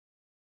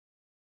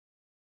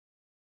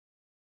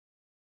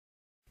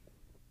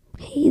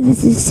Hey,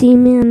 this is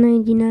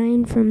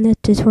C-Man99 from the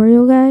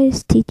Tutorial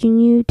Guys, teaching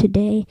you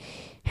today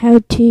how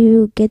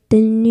to get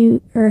Camstudio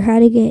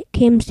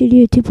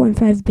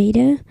 2.5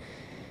 beta.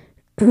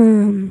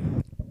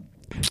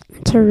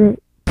 It's a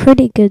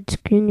pretty good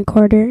screen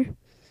recorder.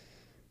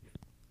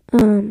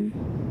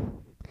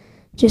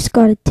 Just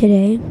got it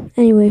today.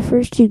 Anyway,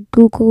 first you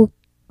Google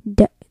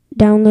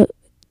download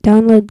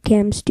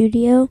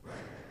Camstudio.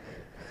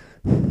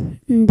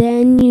 And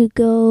then you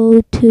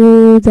go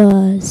to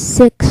the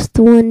sixth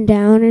one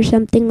down or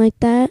something like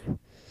that.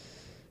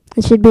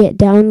 It should be at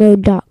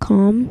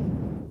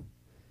download.com.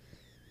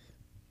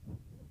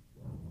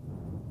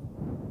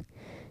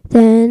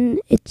 Then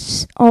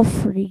it's all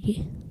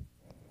free.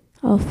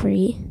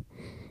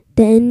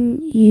 Then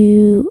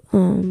you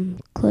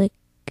click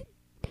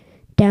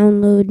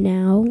download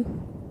now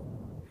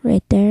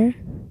right there.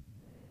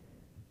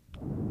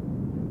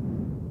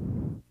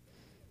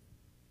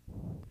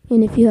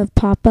 And if you have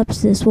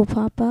pop-ups, this will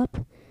pop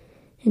up.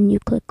 And you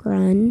click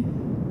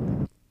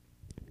run.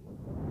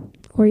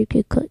 Or you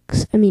could click,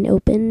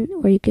 open.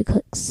 Or you could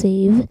click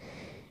save.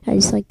 I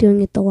just like doing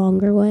it the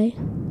longer way.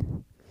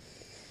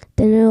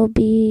 Then it'll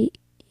be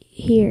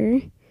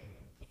here.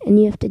 And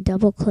you have to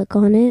double click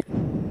on it.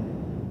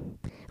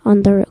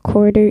 On the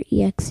recorder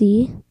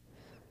exe.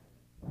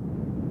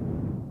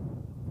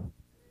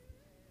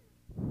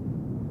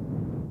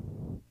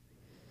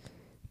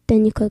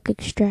 Then you click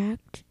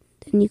extract.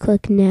 Then you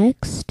click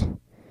next.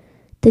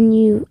 Then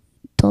you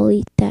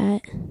delete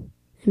that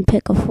and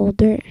pick a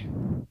folder.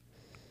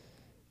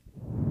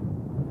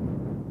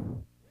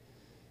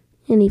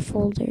 Any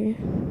folder.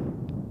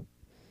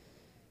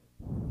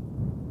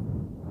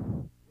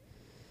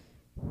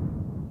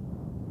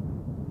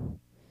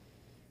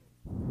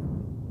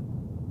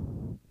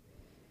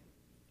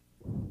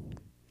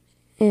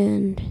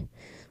 And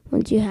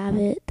once you have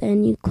it,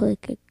 then you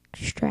click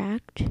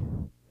extract.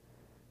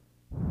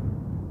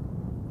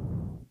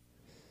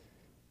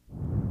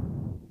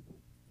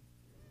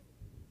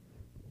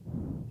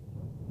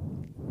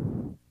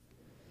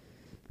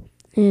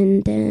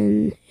 And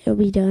then it'll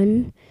be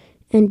done.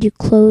 And you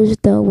close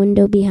the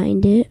window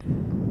behind it.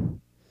 And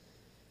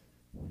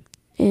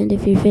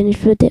if you're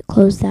finished with it,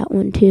 close that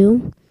one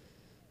too.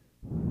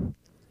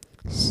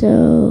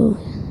 So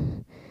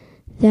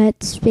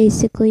that's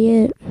basically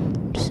it.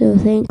 So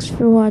thanks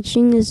for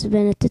watching. This has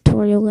been a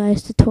Tutorial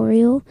Guys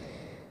tutorial.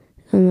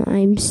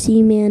 I'm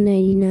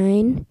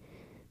C-Man99,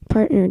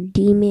 partner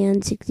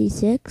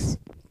D-Man66.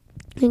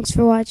 Thanks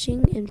for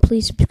watching, and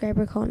please subscribe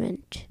or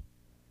comment.